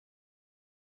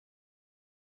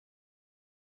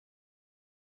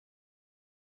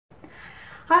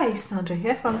Hi, Sandra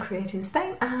here from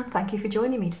createinspain, and thank you for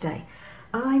joining me today.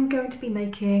 I'm going to be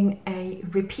making a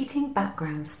repeating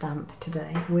background stamp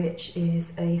today, which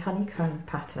is a honeycomb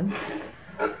pattern,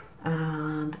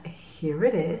 and here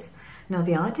it is. Now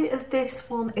the idea of this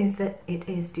one is that it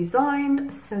is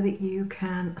designed so that you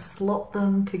can slot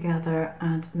them together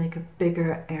and make a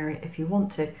bigger area if you want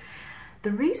to.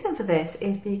 The reason for this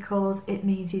is because it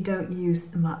means you don't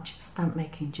use much stamp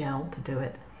making gel to do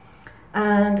it.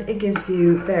 And it gives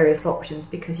you various options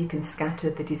because you can scatter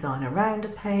the design around a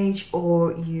page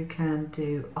or you can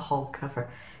do a whole cover.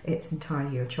 It's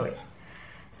entirely your choice.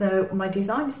 So my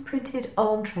design is printed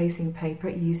on tracing paper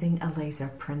using a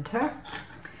laser printer.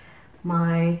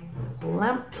 My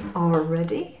lamps are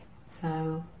ready,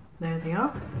 so there they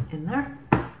are in there.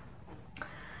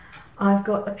 I've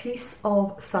got a piece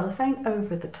of cellophane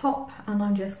over the top and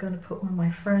I'm just going to put one of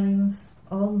my frames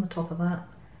on the top of that.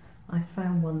 I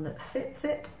found one that fits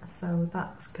it, so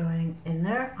that's going in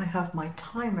there. I have my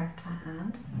timer to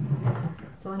hand,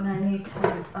 so I now need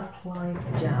to apply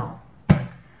the gel. Oh,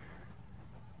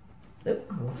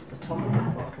 I lost the top of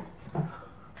that bottle.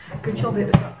 Good job it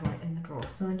was upright in the drawer.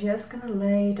 So I'm just going to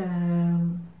lay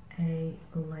down a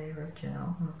layer of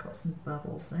gel. I've got some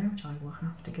bubbles there, which I will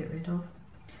have to get rid of.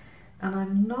 And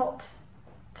I'm not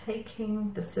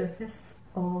taking the surface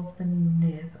of the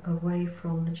nib away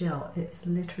from the gel, it's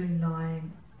literally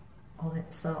lying on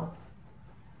itself.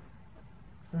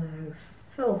 So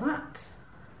fill that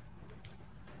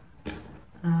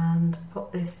and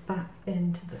put this back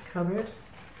into the cupboard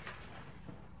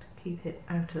to keep it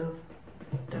out of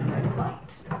direct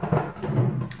light.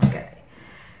 Okay,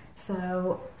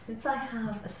 so since I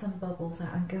have some bubbles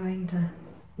out, I'm going to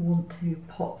want to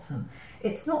pop them.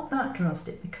 It's not that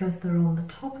drastic because they're on the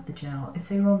top of the gel. If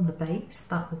they're on the base,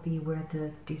 that would be where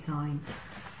the design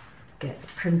gets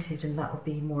printed and that would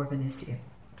be more of an issue.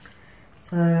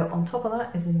 So on top of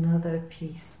that is another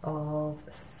piece of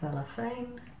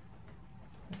cellophane,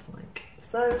 like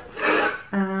so,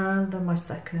 and then my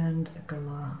second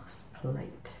glass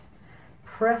plate.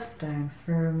 Press down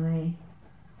firmly,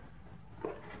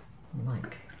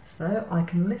 like so. I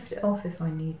can lift it off if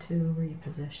I need to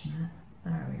reposition it.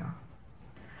 There we are.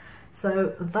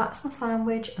 So that's my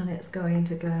sandwich and it's going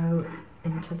to go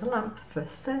into the lamp for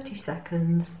 30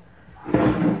 seconds.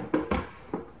 And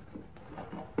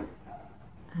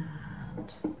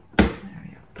there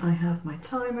we are. I have my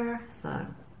timer, so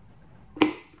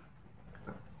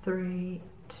 3,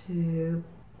 2,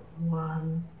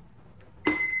 1,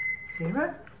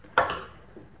 0.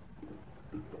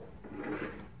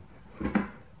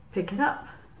 Pick it up,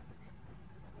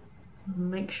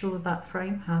 make sure that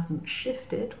frame hasn't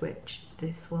shifted, which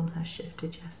this one has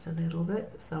shifted just a little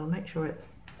bit, so make sure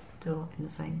it's still in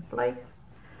the same place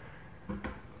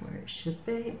where it should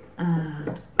be,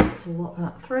 and slot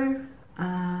that through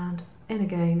and in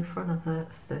again for another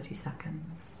 30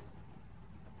 seconds.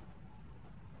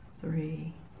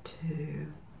 3,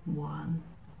 2, 1.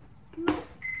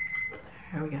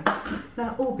 There we go.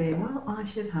 Now, all being well, I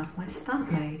should have my stamp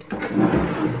made.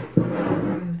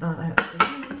 Move that out of the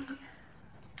way.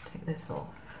 Take this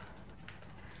off.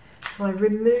 So I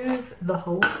remove the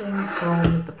whole thing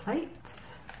from the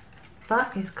plates.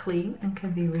 That is clean and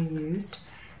can be reused.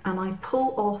 And I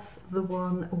pull off the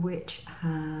one which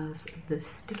has the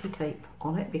sticky tape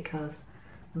on it because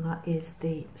that is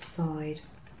the side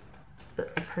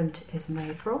that the print is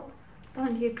made from.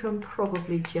 And you can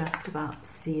probably just about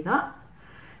see that.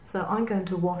 So I'm going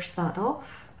to wash that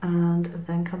off and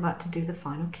then come back to do the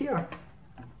final cure.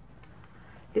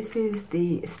 This is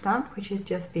the stamp which is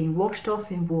just being washed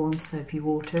off in warm soapy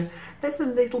water. There's a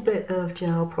little bit of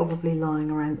gel probably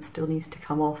lying around that still needs to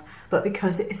come off, but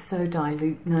because it is so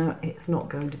dilute now, it's not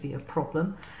going to be a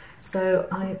problem. So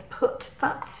I put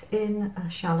that in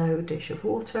a shallow dish of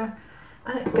water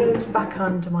and it goes back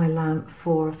under my lamp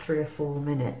for 3 or 4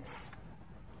 minutes.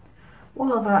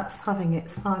 While that's having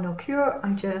its final cure,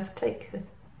 I just take a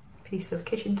piece of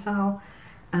kitchen towel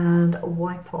and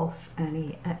wipe off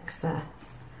any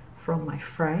excess from my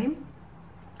frame.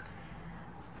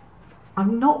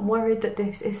 I'm not worried that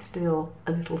this is still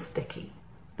a little sticky.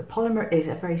 The polymer is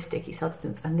a very sticky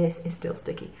substance and this is still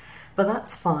sticky, but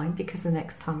that's fine because the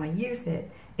next time I use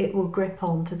it, it will grip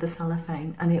onto the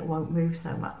cellophane and it won't move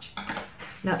so much.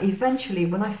 Now eventually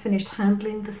when I've finished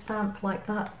handling the stamp like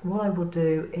that, what I will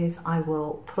do is I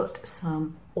will put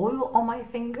some oil on my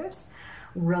fingers,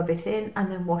 rub it in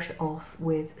and then wash it off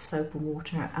with soap and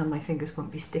water and my fingers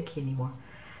won't be sticky anymore.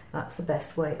 That's the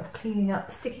best way of cleaning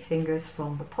up sticky fingers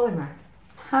from the polymer.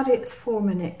 It's had its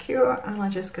 4-minute cure and I'm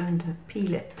just going to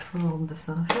peel it from the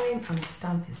cellophane and the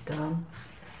stamp is done.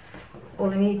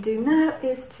 All I need to do now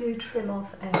is to trim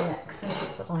off any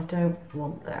excess that I don't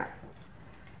want there.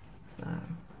 So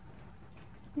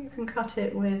you can cut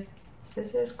it with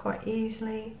scissors quite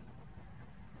easily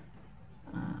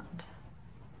and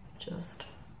just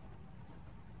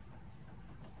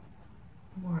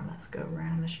more or less go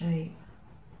around the shape.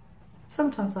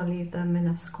 Sometimes I leave them in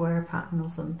a square pattern or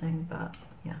something, but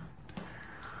yeah,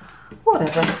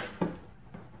 whatever.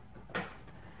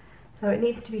 So it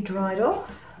needs to be dried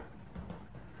off,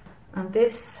 and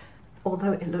this,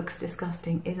 although it looks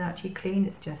disgusting, is actually clean.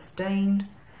 It's just stained,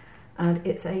 and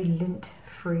it's a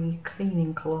lint-free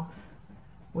cleaning cloth,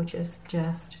 which is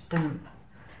just damp.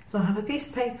 So I have a piece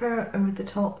of paper over the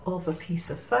top of a piece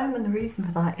of foam, and the reason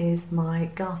for that is my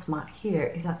glass mat here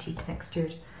is actually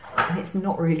textured and it's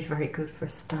not really very good for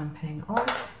stamping on.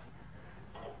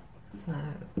 So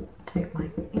take my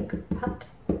ink pad,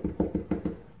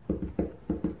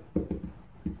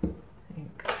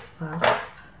 ink that up,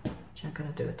 which I'm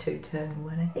going to do a two-tone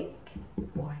one, I think.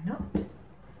 Why not?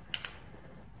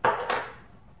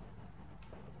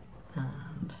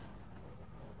 And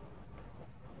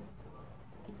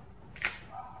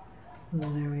well,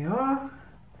 there we are.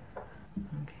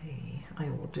 Okay, I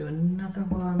will do another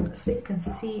one so you can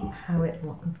see how it,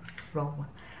 wrong one,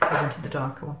 I went to the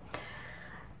darker one.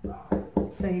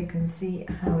 So you can see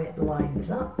how it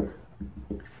lines up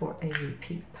for a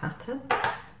repeat pattern.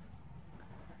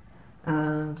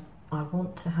 And I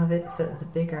want to have it so that the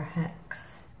bigger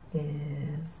hex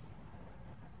is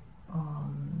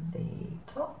on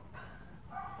the top.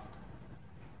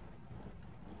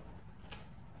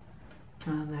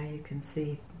 And there you can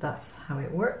see that's how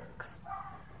it works.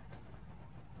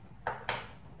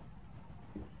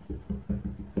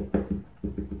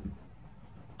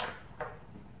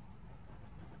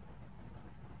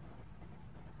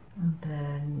 And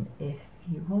then if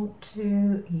you want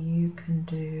to, you can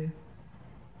do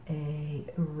a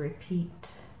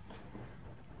repeat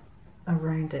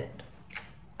around it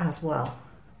as well.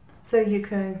 So you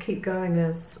can keep going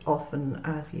as often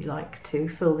as you like to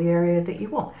fill the area that you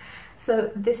want.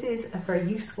 So this is a very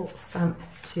useful stamp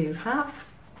to have,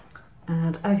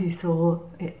 and as you saw,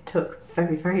 it took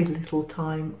very, very little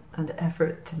time and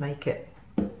effort to make it.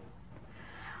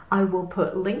 I will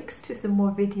put links to some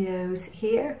more videos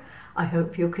here. I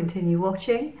hope you'll continue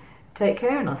watching. Take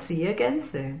care, and I'll see you again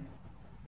soon.